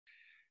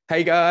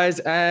Hey guys,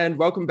 and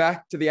welcome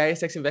back to the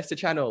ASX Investor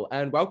channel,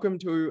 and welcome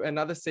to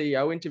another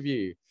CEO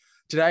interview.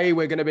 Today,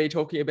 we're going to be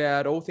talking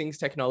about all things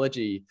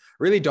technology,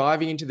 really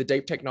diving into the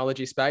deep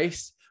technology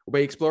space. We'll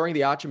be exploring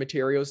the Archer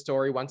Materials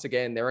story once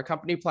again. They're a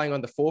company playing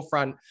on the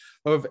forefront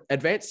of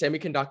advanced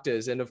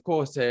semiconductors, and of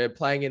course, they're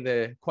playing in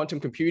the quantum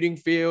computing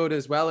field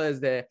as well as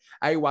their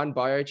A1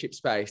 biochip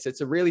space.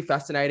 It's a really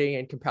fascinating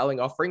and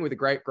compelling offering with a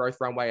great growth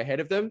runway ahead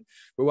of them.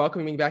 We're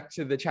welcoming back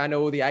to the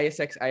channel the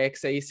ASX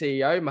AXE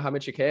CEO,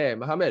 Mohammad Choucair.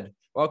 Mohammad,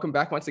 welcome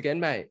back once again,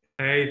 mate.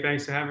 Hey,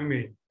 thanks for having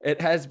me. It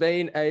has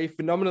been a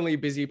phenomenally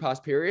busy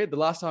past period. The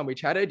last time we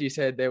chatted, you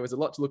said there was a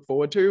lot to look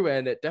forward to,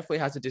 and it definitely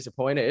hasn't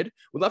disappointed.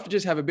 We'd love to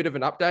just have a bit of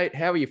an update.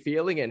 How are you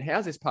feeling, and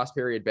how's this past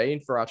period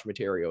been for Archer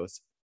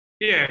Materials?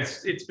 Yeah,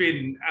 it's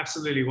been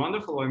absolutely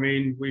wonderful. I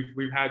mean,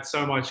 we've had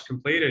so much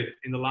completed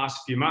in the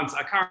last few months.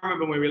 I can't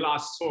remember when we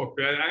last talked,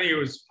 but I think it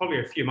was probably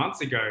a few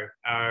months ago.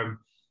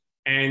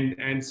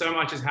 And so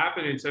much has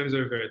happened in terms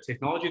of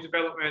technology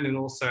development and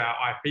also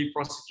our IP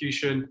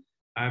prosecution.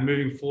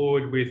 Moving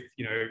forward with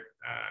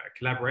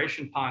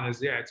collaboration partners.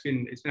 Yeah, it's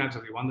been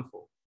absolutely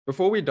wonderful.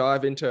 Before we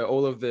dive into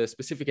all of the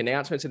specific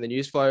announcements in the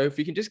news flow, if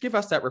you can just give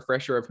us that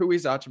refresher of who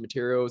is Archer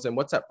Materials and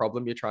what's that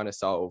problem you're trying to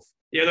solve?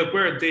 Yeah, look,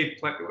 we're a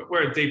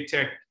deep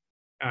tech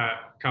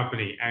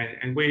company,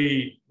 and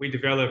we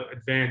develop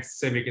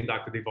advanced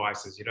semiconductor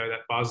devices.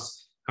 That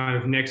buzz kind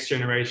of next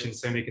generation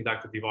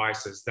semiconductor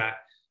devices that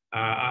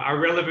are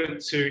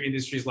relevant to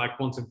industries like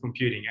quantum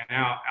computing. And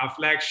our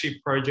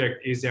flagship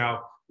project is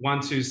our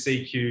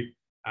 12CQ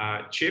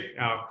chip,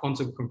 our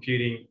quantum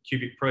computing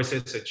cubic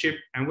processor chip.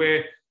 And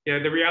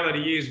the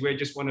reality is we're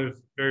just one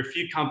of very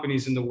few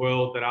companies in the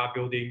world that are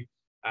building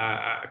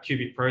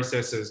cubic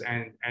processors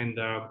and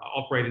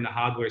operate in the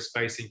hardware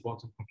space in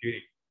quantum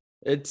computing.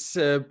 It's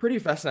a pretty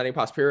fascinating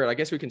past period. I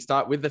guess we can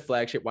start with the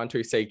flagship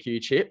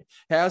 12CQ chip.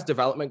 How's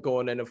development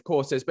gone? And of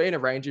course, there's been a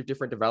range of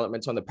different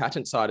developments on the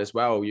patent side as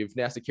well. You've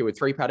now secured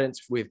 3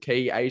 patents with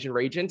key Asian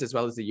regions as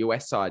well as the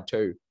US side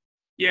too.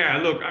 Yeah,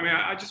 look, I mean,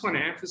 I just want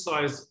to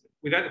emphasize,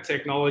 without the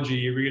technology,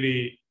 you're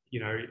really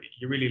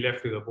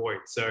left with a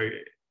void. So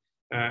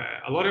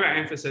a lot of our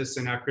emphasis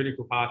and our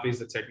critical path is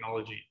the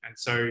technology. And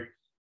so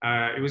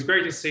it was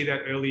great to see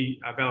that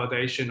early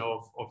validation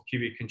of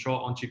cubic control,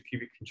 on-chip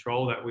cubic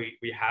control that we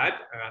had.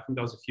 I think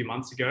that was a few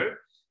months ago.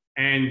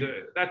 And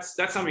that's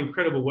some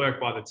incredible work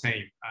by the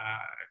team.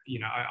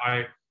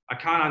 I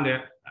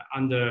can't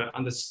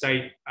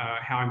understate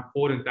how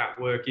important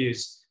that work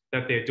is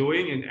that they're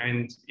doing,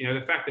 and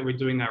the fact that we're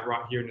doing that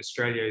right here in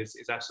Australia is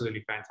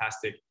absolutely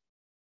fantastic.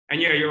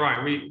 And yeah, you're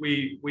right.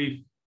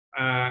 We've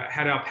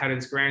had our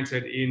patents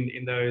granted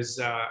in those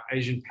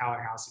Asian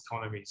powerhouse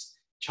economies,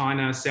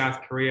 China,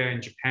 South Korea,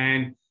 and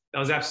Japan. That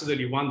was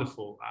absolutely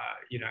wonderful.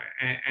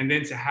 And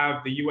then to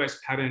have the US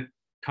patent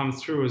come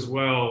through as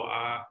well.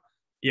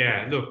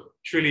 Look,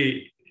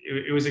 truly,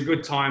 it was a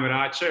good time at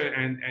Archer,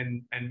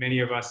 and many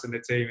of us in the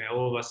team,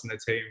 all of us in the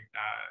team,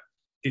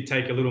 did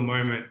take a little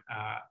moment,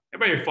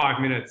 maybe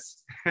 5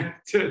 minutes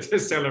to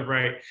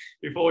celebrate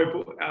before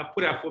we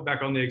put our foot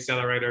back on the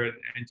accelerator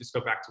and just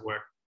go back to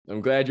work.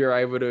 I'm glad you're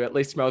able to at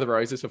least smell the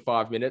roses for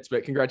 5 minutes,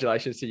 but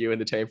congratulations to you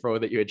and the team for all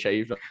that you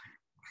achieved.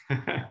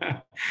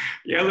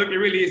 Yeah, look, it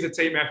really is a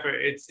team effort.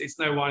 It's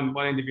no one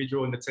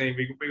individual in the team.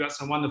 We got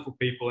some wonderful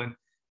people, and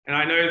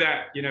I know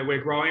that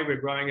we're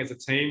growing as a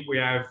team. We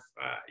have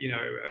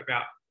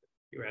about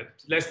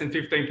less than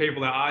 15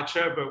 people at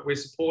Archer, but we're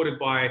supported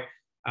by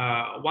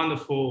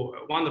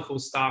wonderful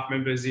staff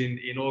members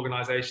in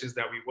organizations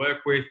that we work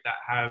with that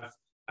have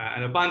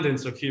an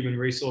abundance of human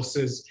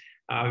resources,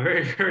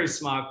 very, very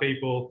smart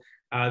people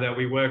that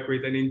we work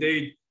with, and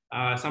indeed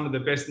some of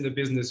the best in the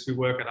business who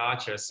work at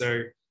Archer.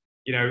 So,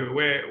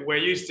 we're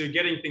used to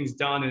getting things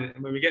done,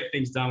 and when we get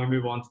things done, we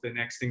move on to the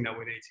next thing that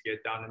we need to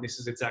get done. And this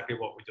is exactly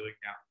what we're doing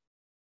now.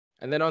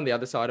 And then on the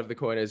other side of the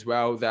coin as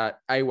well, that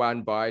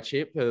A1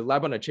 biochip, the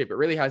lab on a chip, it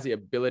really has the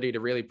ability to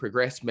really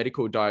progress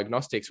medical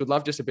diagnostics. Would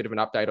love just a bit of an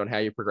update on how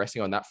you're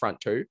progressing on that front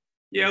too.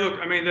 Yeah, look,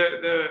 I mean,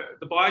 the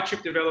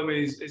biochip development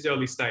is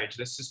early stage.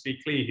 Let's just be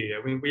clear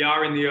here. I mean, we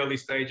are in the early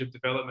stage of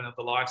development of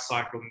the life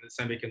cycle in the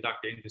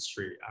semiconductor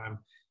industry.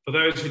 For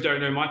those who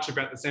don't know much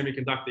about the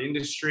semiconductor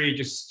industry,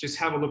 just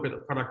have a look at the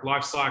product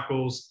life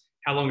cycles,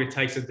 how long it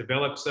takes to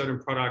develop certain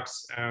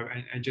products,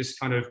 and just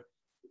kind of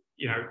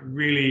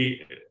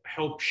really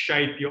help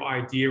shape your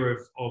idea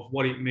of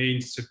what it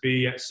means to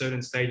be at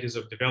certain stages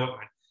of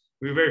development.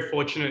 We were very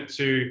fortunate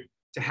to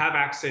have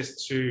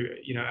access to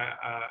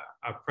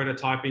a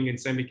prototyping and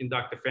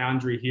semiconductor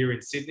foundry here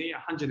in Sydney,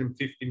 $150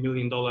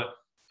 million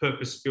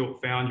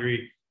purpose-built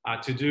foundry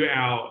to do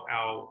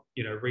our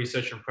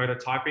research and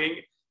prototyping.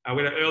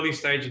 We're at an early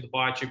stage of the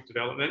biochip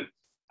development,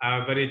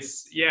 but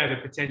the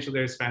potential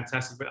there is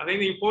fantastic. But I think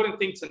the important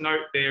thing to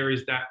note there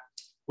is that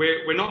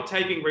we're not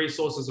taking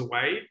resources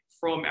away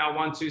from our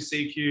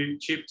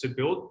 12CQ chip to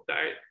build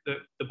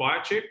the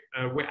biochip.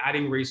 We're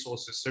adding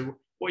resources. So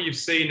what you've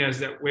seen is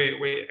that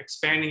we're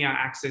expanding our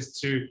access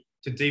to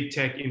deep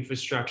tech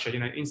infrastructure,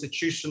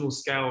 institutional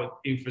scale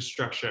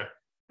infrastructure,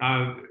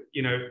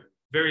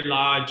 very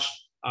large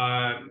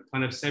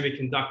kind of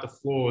semiconductor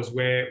floors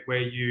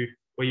where you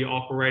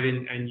operate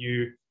in, and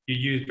you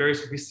use very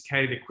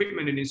sophisticated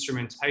equipment and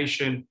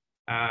instrumentation,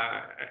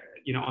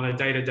 on a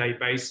day-to-day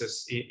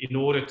basis in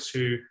order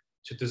to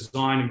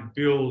design and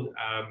build,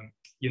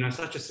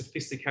 such a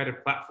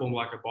sophisticated platform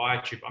like a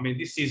Biochip. I mean,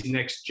 this is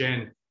next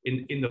gen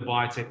in the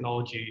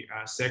biotechnology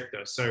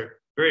sector. So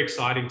very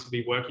exciting to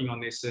be working on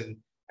this, and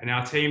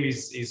our team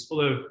is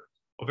full of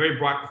very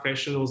bright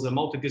professionals, a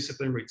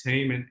multidisciplinary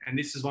team, and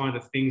this is one of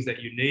the things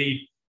that you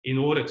need in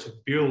order to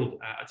build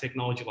a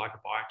technology like a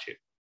Biochip.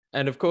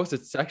 And of course,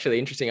 it's actually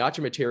interesting.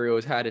 Archer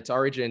Materials had its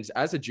origins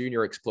as a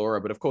junior explorer,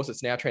 but of course,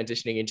 it's now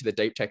transitioning into the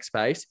deep tech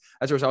space.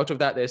 As a result of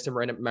that, there's some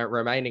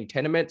remaining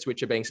tenements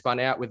which are being spun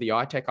out with the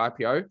iTech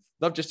IPO.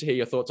 Love just to hear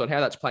your thoughts on how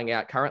that's playing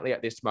out currently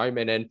at this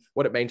moment and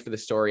what it means for the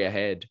story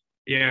ahead.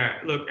 Yeah,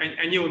 look,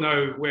 and you'll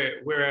know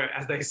we're,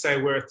 as they say,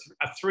 we're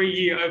a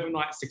 3-year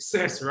overnight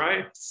success,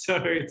 right?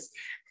 So it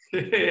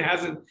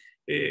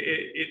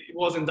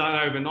wasn't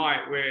done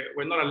overnight.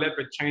 We're not a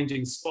leopard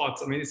changing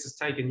spots. I mean, this has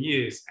taken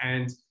years,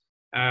 and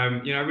I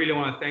really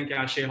want to thank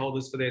our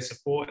shareholders for their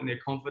support and their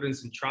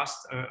confidence and trust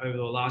over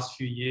the last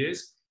few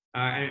years.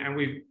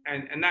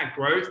 And that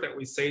growth that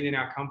we've seen in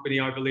our company,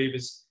 I believe,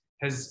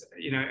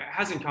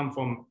 hasn't come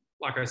from,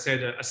 like I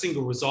said, a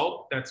single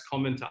result that's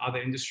common to other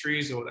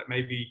industries or that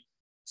may be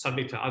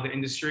subject to other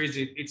industries.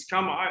 It's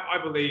come, I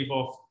believe,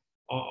 of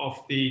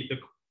the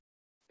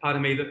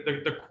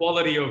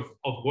quality of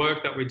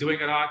work that we're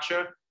doing at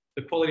Archer,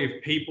 the quality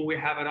of people we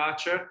have at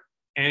Archer,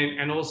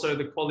 and also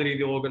the quality of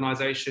the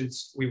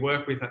organizations we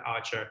work with at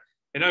Archer.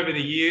 And over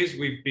the years,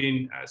 we've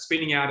been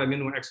spinning out our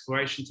mineral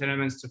exploration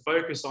tenements to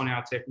focus on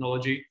our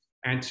technology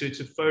and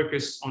to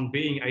focus on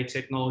being a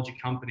technology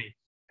company.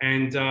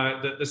 And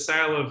the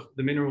sale of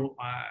the mineral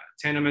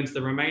tenements,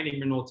 the remaining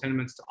mineral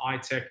tenements to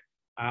iTech,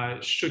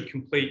 should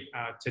complete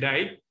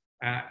today.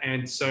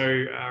 And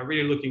so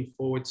really looking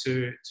forward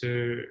to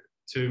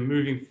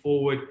moving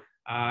forward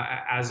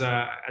as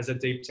a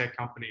deep tech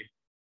company.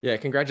 Yeah,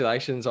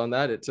 congratulations on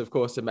that. It's, of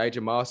course, a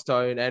major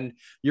milestone. And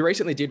you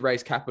recently did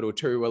raise capital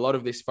too. A lot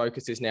of this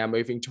focus is now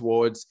moving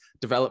towards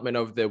development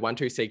of the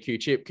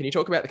 12CQ chip. Can you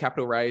talk about the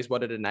capital raise,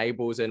 what it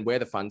enables, and where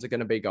the funds are going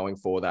to be going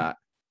for that?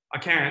 I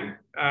can.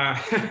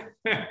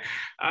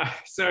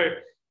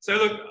 So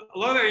look, a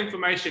lot of that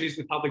information is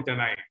in the public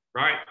domain,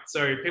 right?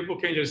 So people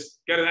can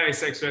just go to the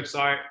ASX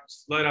website,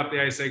 load up the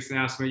ASX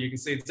announcement. You can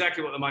see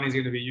exactly what the money is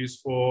going to be used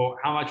for,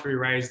 how much we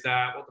raised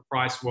that, what the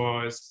price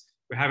was.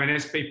 We have an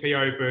SPP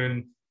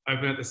open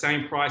at the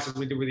same price as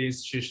we did with the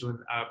institutional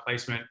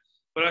placement.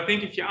 But I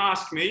think if you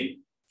ask me,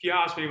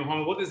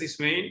 Mohammad, what does this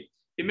mean?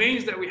 It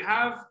means that we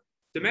have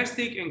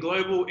domestic and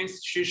global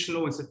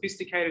institutional and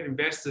sophisticated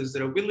investors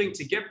that are willing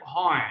to get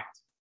behind,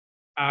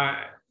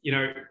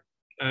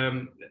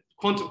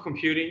 quantum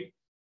computing,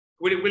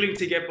 willing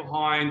to get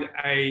behind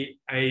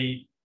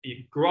a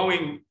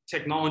growing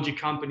technology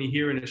company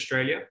here in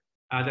Australia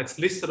that's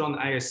listed on the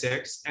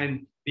ASX,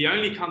 and the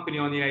only company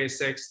on the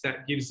ASX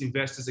that gives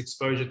investors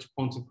exposure to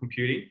quantum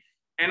computing.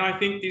 And I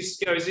think this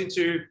goes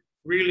into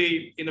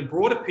really, in a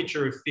broader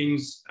picture of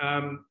things,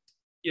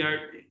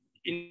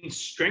 in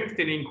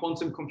strengthening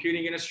quantum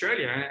computing in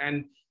Australia.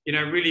 And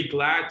really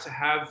glad to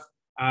have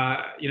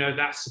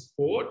that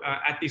support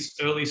at this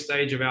early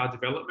stage of our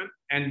development,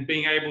 and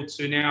being able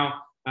to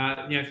now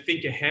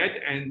think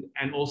ahead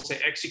and also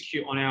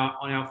execute on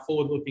our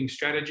forward-looking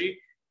strategy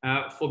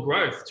for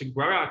growth, to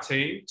grow our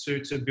team,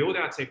 to build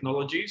our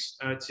technologies,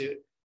 to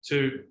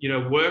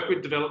work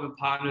with development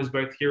partners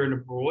both here and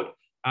abroad,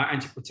 and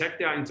to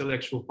protect our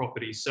intellectual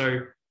property.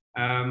 So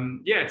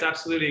it's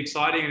absolutely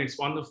exciting and it's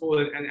wonderful.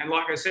 And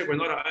like I said, we're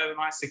not an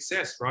overnight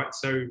success, right?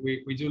 So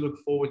we do look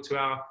forward to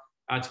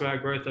our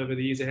growth over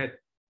the years ahead.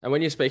 And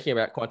when you're speaking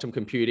about quantum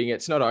computing,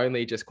 it's not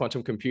only just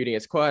quantum computing,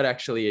 it's quite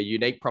actually a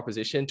unique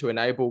proposition to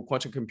enable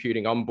quantum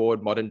computing on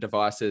board modern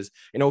devices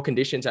in all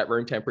conditions at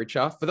room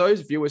temperature. For those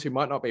viewers who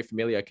might not be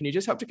familiar, can you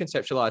just help to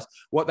conceptualize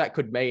what that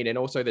could mean, and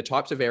also the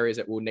types of areas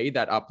that will need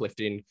that uplift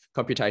in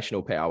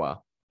computational power?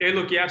 Yeah,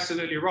 look, you're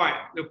absolutely right.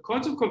 Look,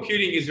 quantum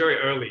computing is very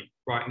early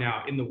right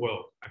now in the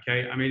world,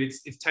 okay? I mean,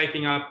 it's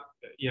taking up,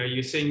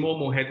 you're seeing more and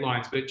more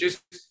headlines, but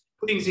just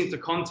put things into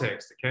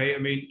context, okay? I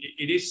mean,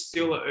 it is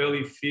still an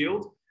early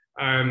field.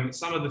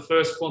 Some of the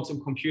first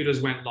quantum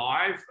computers went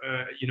live,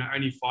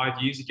 only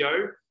 5 years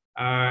ago.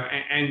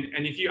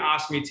 And if you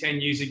asked me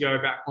 10 years ago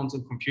about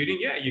quantum computing,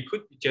 yeah, you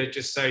could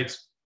just say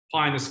it's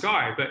pie in the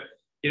sky. But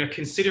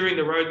considering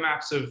the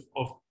roadmaps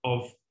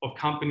of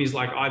companies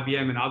like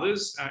IBM and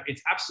others,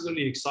 it's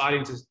absolutely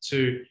exciting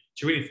to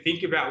really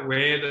think about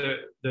where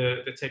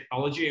the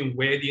technology and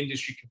where the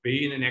industry could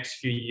be in the next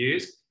few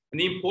years. And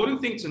the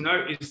important thing to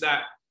note is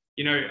that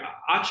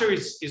Archer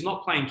is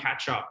not playing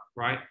catch up,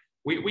 right?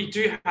 We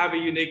do have a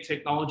unique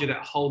technology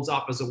that holds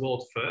up as a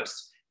world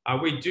first.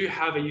 We do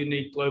have a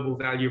unique global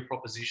value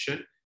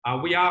proposition.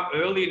 We are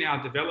early in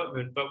our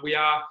development, but we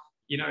are,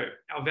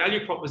 our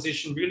value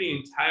proposition really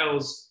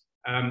entails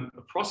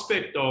a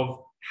prospect of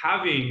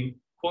having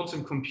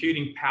quantum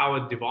computing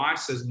powered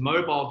devices,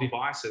 mobile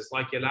devices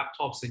like your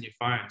laptops and your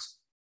phones.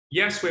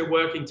 yes, we're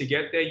working to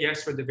get there.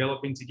 Yes, we're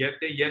developing to get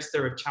there. Yes,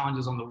 there are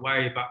challenges on the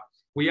way, but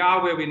we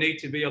are where we need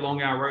to be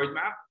along our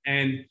roadmap.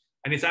 And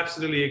it's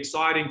absolutely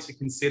exciting to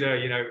consider,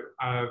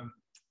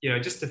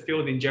 just the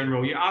field in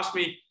general. You asked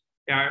me,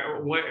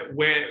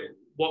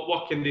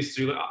 what can this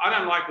do? I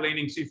don't like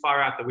leaning too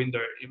far out the window.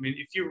 I mean,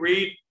 if you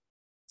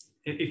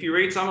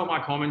read some of my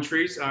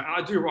commentaries, and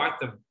I do write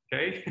them,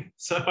 okay?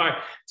 So I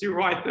do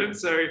write them.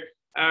 So,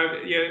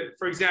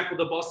 for example,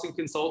 the Boston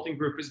Consulting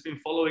Group has been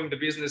following the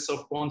business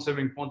of quantum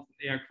and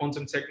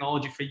quantum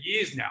technology for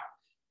years now.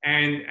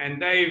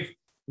 And they've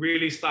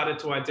really started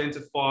to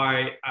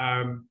identify,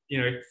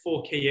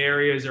 4 key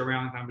areas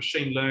around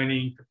machine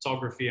learning,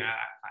 cryptography,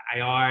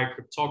 AI,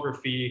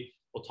 cryptography,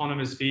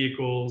 autonomous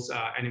vehicles,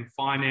 and in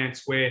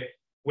finance, where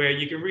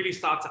you can really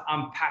start to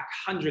unpack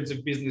hundreds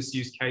of business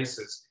use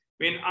cases.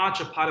 I mean, Arch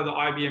are part of the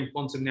IBM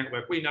Quantum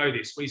Network. We know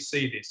this. We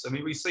see this. I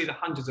mean, we see the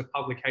hundreds of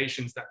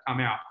publications that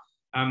come out.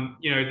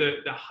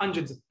 The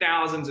hundreds of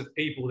thousands of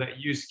people that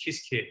use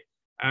Qiskit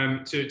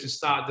to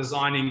start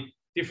designing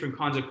different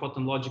kinds of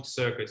quantum logic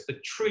circuits. The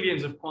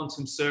trillions of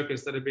quantum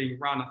circuits that are being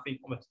run, I think,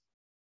 almost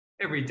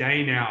every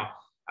day now.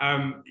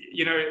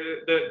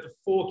 The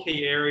 4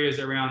 key areas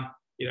around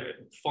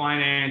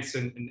finance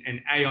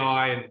and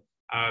AI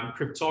and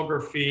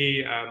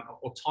cryptography,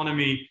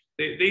 autonomy.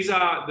 These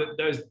are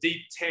those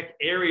deep tech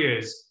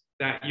areas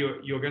that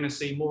you're going to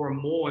see more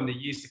and more in the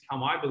years to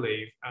come, I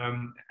believe,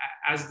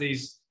 as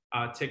these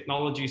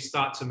technologies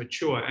start to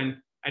mature. And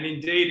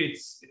indeed,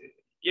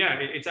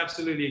 it's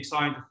absolutely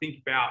exciting to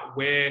think about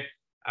where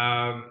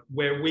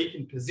we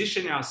can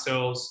position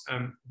ourselves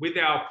with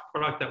our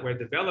product that we're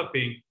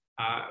developing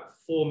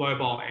for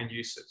mobile end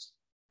users.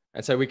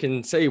 And so we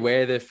can see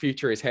where the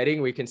future is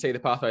heading. We can see the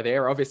pathway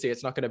there. Obviously,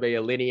 it's not going to be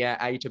a linear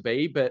A to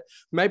B, but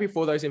maybe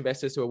for those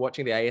investors who are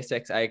watching the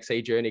ASX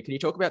AXE journey, can you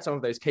talk about some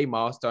of those key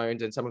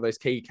milestones and some of those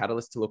key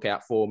catalysts to look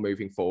out for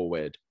moving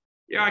forward?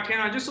 Yeah, I can.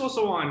 I just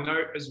also want to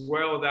note as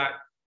well that,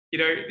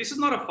 this is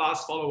not a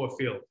fast follower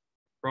field,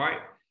 right?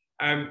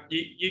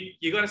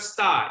 You got to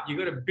start, you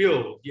got to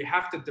build, you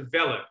have to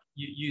develop,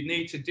 you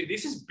need to do,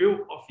 this is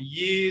built off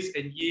years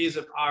and years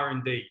of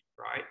R&D,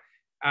 right?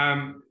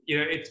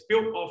 It's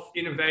built off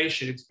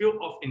innovation, it's built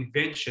off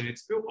invention,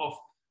 it's built off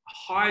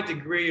a high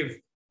degree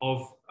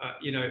of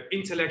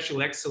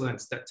intellectual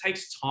excellence that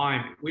takes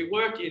time. We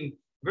work in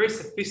very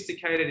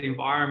sophisticated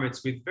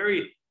environments with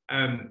very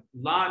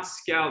large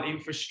scale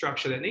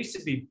infrastructure that needs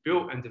to be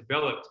built and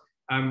developed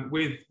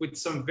with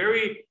some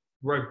very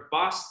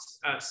robust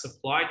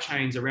supply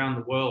chains around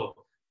the world,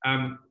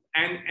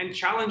 and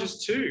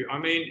challenges too. I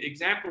mean,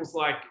 examples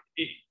like,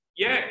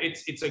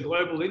 it's a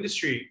global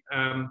industry,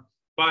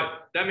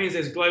 but that means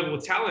there's global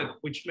talent,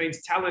 which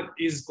means talent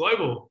is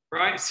global,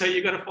 right? So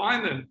you got to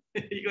find them,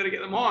 you got to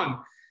get them on.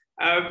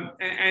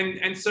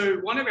 And so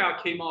one of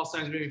our key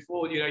milestones moving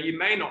forward, you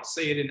may not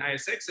see it in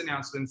ASX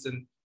announcements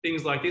and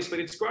things like this, but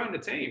it's growing the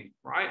team,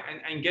 right?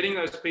 And getting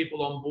those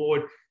people on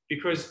board,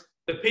 because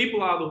the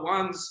people are the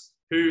ones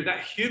who,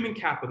 that human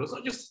capital, it's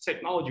not just the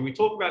technology. We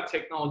talk about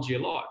technology a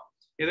lot.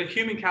 The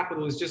human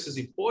capital is just as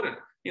important.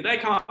 They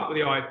come up with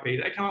the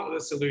IP, they come up with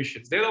the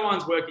solutions. They're the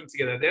ones working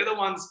together. They're the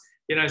ones,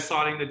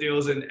 signing the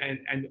deals and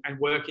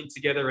working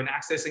together and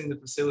accessing the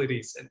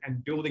facilities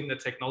and building the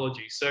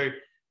technology. So,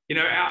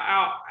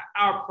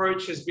 our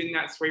approach has been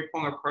that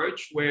 3-prong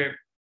approach where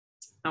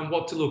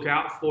what to look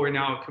out for in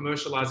our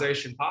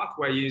commercialization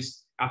pathway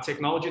is our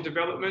technology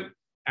development,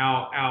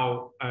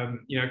 our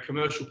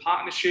commercial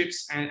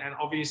partnerships, and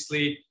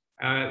obviously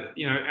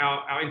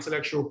our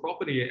intellectual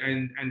property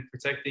and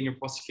protecting and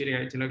prosecuting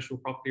our intellectual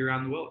property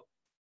around the world.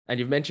 And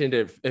you've mentioned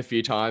it a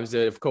few times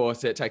that, of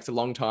course, it takes a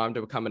long time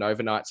to become an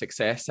overnight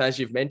success. As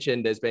you've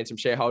mentioned, there's been some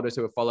shareholders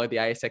who have followed the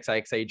ASX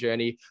AXE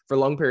journey for a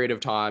long period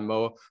of time,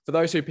 or for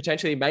those who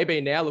potentially may be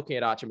now looking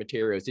at Archer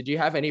Materials. Did you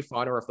have any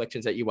final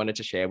reflections that you wanted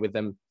to share with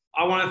them?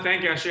 I want to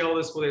thank our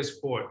shareholders for their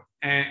support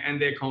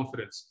and their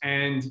confidence.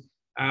 And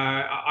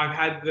I've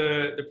had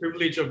the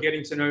privilege of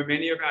getting to know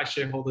many of our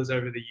shareholders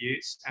over the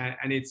years,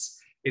 and it's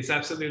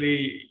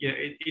absolutely,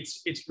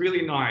 it's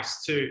really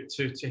nice to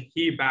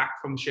hear back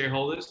from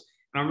shareholders.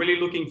 And I'm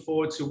really looking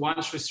forward to,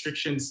 once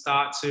restrictions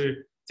start to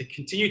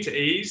continue to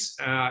ease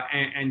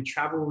and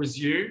travel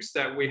resumes,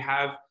 that we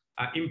have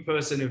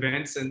in-person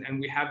events and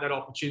we have that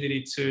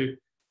opportunity to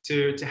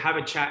have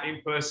a chat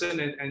in person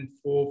and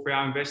for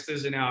our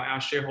investors and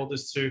our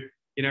shareholders to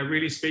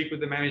really speak with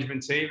the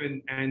management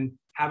team and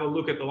have a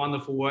look at the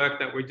wonderful work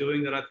that we're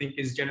doing that I think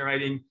is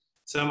generating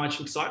so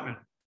much excitement.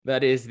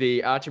 That is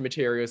the Archer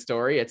Materials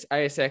story. It's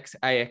ASX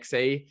AXE.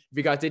 If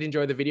you guys did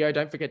enjoy the video,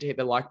 don't forget to hit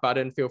the like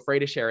button. Feel free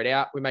to share it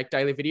out. We make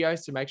daily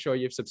videos, so make sure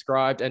you've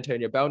subscribed and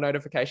turn your bell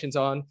notifications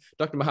on.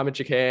 Dr. Mohammad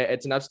Choucair,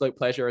 it's an absolute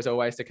pleasure as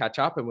always to catch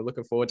up, and we're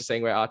looking forward to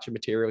seeing where Archer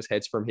Materials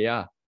heads from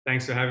here.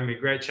 Thanks for having me.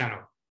 Great channel.